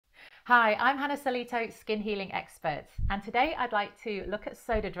Hi, I'm Hannah Solito, skin healing expert, and today I'd like to look at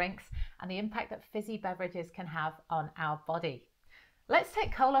soda drinks and the impact that fizzy beverages can have on our body. Let's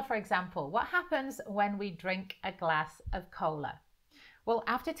take cola for example. What happens when we drink a glass of cola? Well,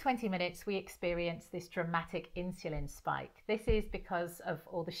 after 20 minutes, we experience this dramatic insulin spike. This is because of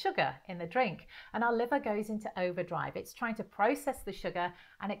all the sugar in the drink, and our liver goes into overdrive. It's trying to process the sugar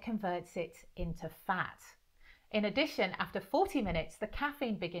and it converts it into fat. In addition, after 40 minutes, the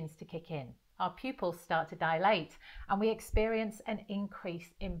caffeine begins to kick in. Our pupils start to dilate and we experience an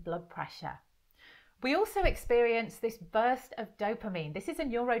increase in blood pressure. We also experience this burst of dopamine. This is a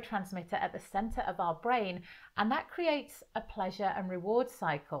neurotransmitter at the center of our brain, and that creates a pleasure and reward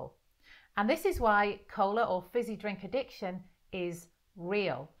cycle. And this is why cola or fizzy drink addiction is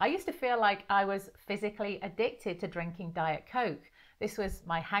real. I used to feel like I was physically addicted to drinking Diet Coke. This was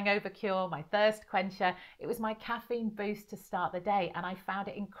my hangover cure, my thirst quencher. It was my caffeine boost to start the day, and I found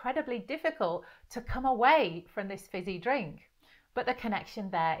it incredibly difficult to come away from this fizzy drink. But the connection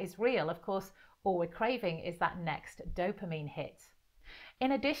there is real. Of course, all we're craving is that next dopamine hit.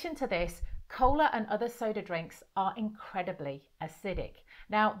 In addition to this, cola and other soda drinks are incredibly acidic.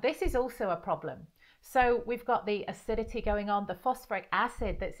 Now, this is also a problem. So we've got the acidity going on, the phosphoric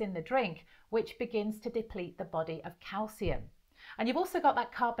acid that's in the drink, which begins to deplete the body of calcium. And you've also got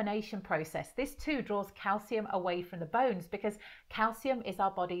that carbonation process. This too draws calcium away from the bones because calcium is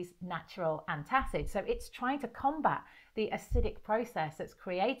our body's natural antacid. So it's trying to combat the acidic process that's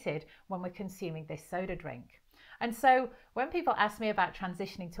created when we're consuming this soda drink. And so when people ask me about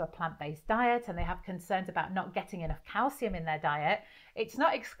transitioning to a plant-based diet and they have concerns about not getting enough calcium in their diet, it's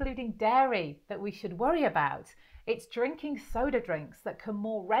not excluding dairy that we should worry about. It's drinking soda drinks that can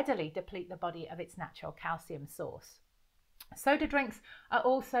more readily deplete the body of its natural calcium source. Soda drinks are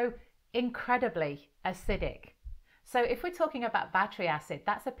also incredibly acidic. So if we're talking about battery acid,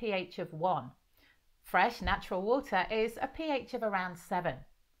 that's a pH of 1. Fresh natural water is a pH of around 7.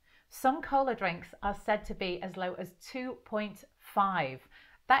 Some cola drinks are said to be as low as 2.5.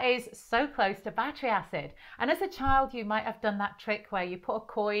 That is so close to battery acid. And as a child, you might have done that trick where you put a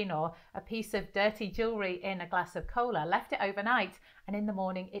coin or a piece of dirty jewelry in a glass of cola, left it overnight, and in the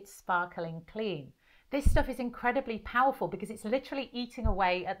morning it's sparkling clean. This stuff is incredibly powerful because it's literally eating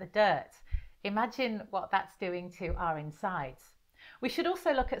away at the dirt. Imagine what that's doing to our insides. We should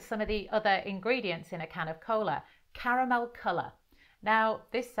also look at some of the other ingredients in a can of cola. Caramel color. Now,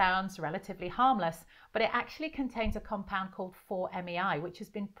 this sounds relatively harmless, but it actually contains a compound called 4-MeI, which has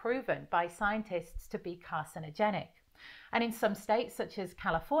been proven by scientists to be carcinogenic. And in some states, such as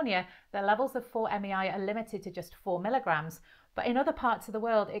California, the levels of 4-MeI are limited to just 4 milligrams, but in other parts of the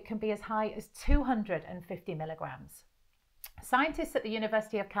world, it can be as high as 250 milligrams. Scientists at the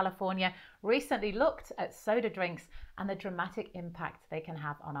University of California recently looked at soda drinks and the dramatic impact they can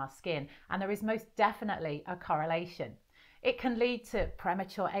have on our skin, and there is most definitely a correlation. It can lead to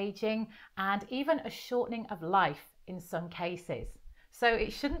premature aging and even a shortening of life in some cases. So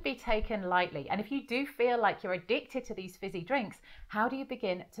it shouldn't be taken lightly. And if you do feel like you're addicted to these fizzy drinks, how do you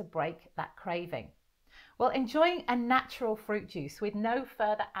begin to break that craving? Well, enjoying a natural fruit juice with no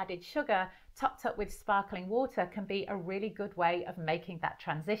further added sugar topped up with sparkling water can be a really good way of making that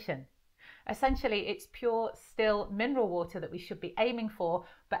transition. Essentially, it's pure, still mineral water that we should be aiming for,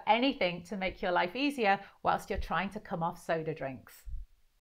 but anything to make your life easier whilst you're trying to come off soda drinks.